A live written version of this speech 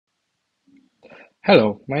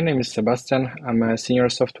Hello, my name is Sebastian. I'm a senior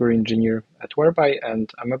software engineer at Whereby, and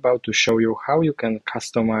I'm about to show you how you can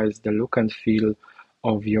customize the look and feel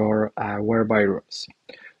of your Whereby rooms.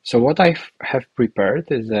 So what I have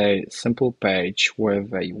prepared is a simple page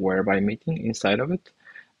with a Whereby meeting inside of it,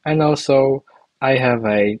 and also I have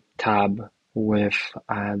a tab with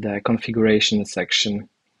the configuration section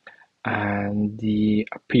and the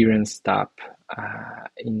appearance tab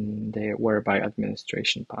in the Whereby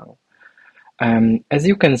administration panel. As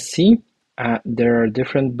you can see, there are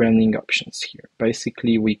different branding options here.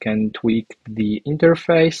 Basically, we can tweak the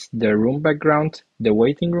interface, the room background, the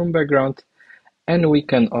waiting room background, and we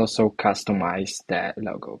can also customize the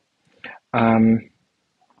logo.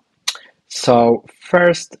 So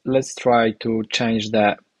first, let's try to change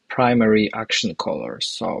the primary action color.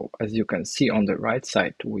 So as you can see on the right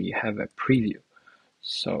side, we have a preview.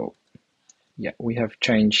 So yeah, we have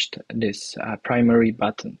changed this primary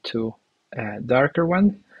button to a darker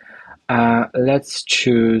one. Let's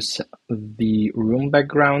choose the room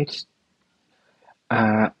background.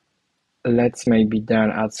 Let's maybe then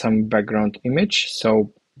add some background image.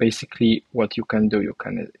 So basically what you can do,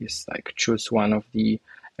 is like choose one of the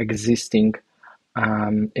existing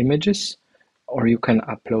images, or you can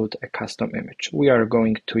upload a custom image. We are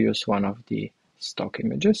going to use one of the stock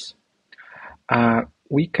images.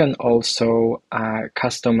 We can also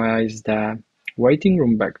customize the waiting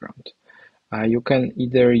room background. You can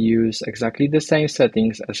either use exactly the same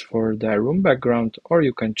settings as for the room background, or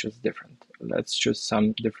you can choose different. Let's choose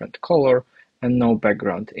some different color and no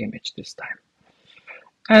background image this time.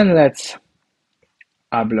 And let's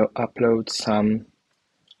upload some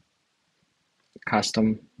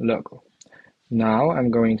custom logo. Now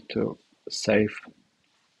I'm going to save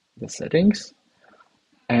the settings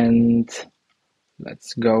and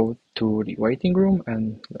let's go to the waiting room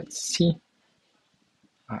and let's see.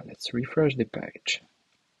 Let's refresh the page.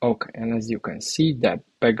 Okay, and as you can see, the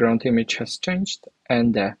background image has changed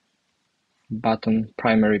and the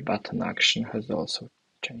primary button action has also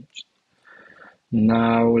changed.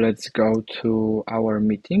 Now let's go to our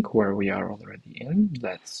meeting where we are already in.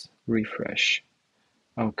 Let's refresh.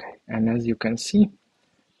 Okay, and as you can see,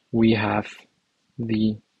 we have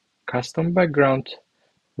the custom background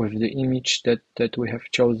with the image that we have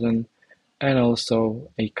chosen, and also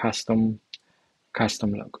a custom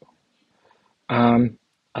logo.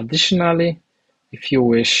 Additionally, if you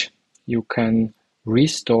wish, you can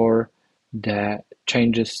restore the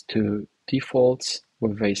changes to defaults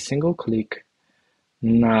with a single click.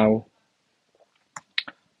 Now,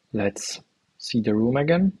 let's see the room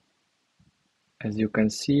again. As you can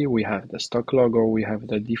see, we have the stock logo, we have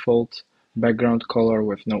the default background color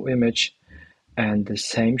with no image, and the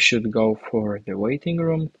same should go for the waiting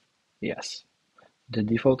room. Yes, the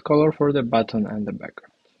default color for the button and the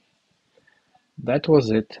background. That was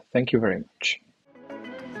it. Thank you very much.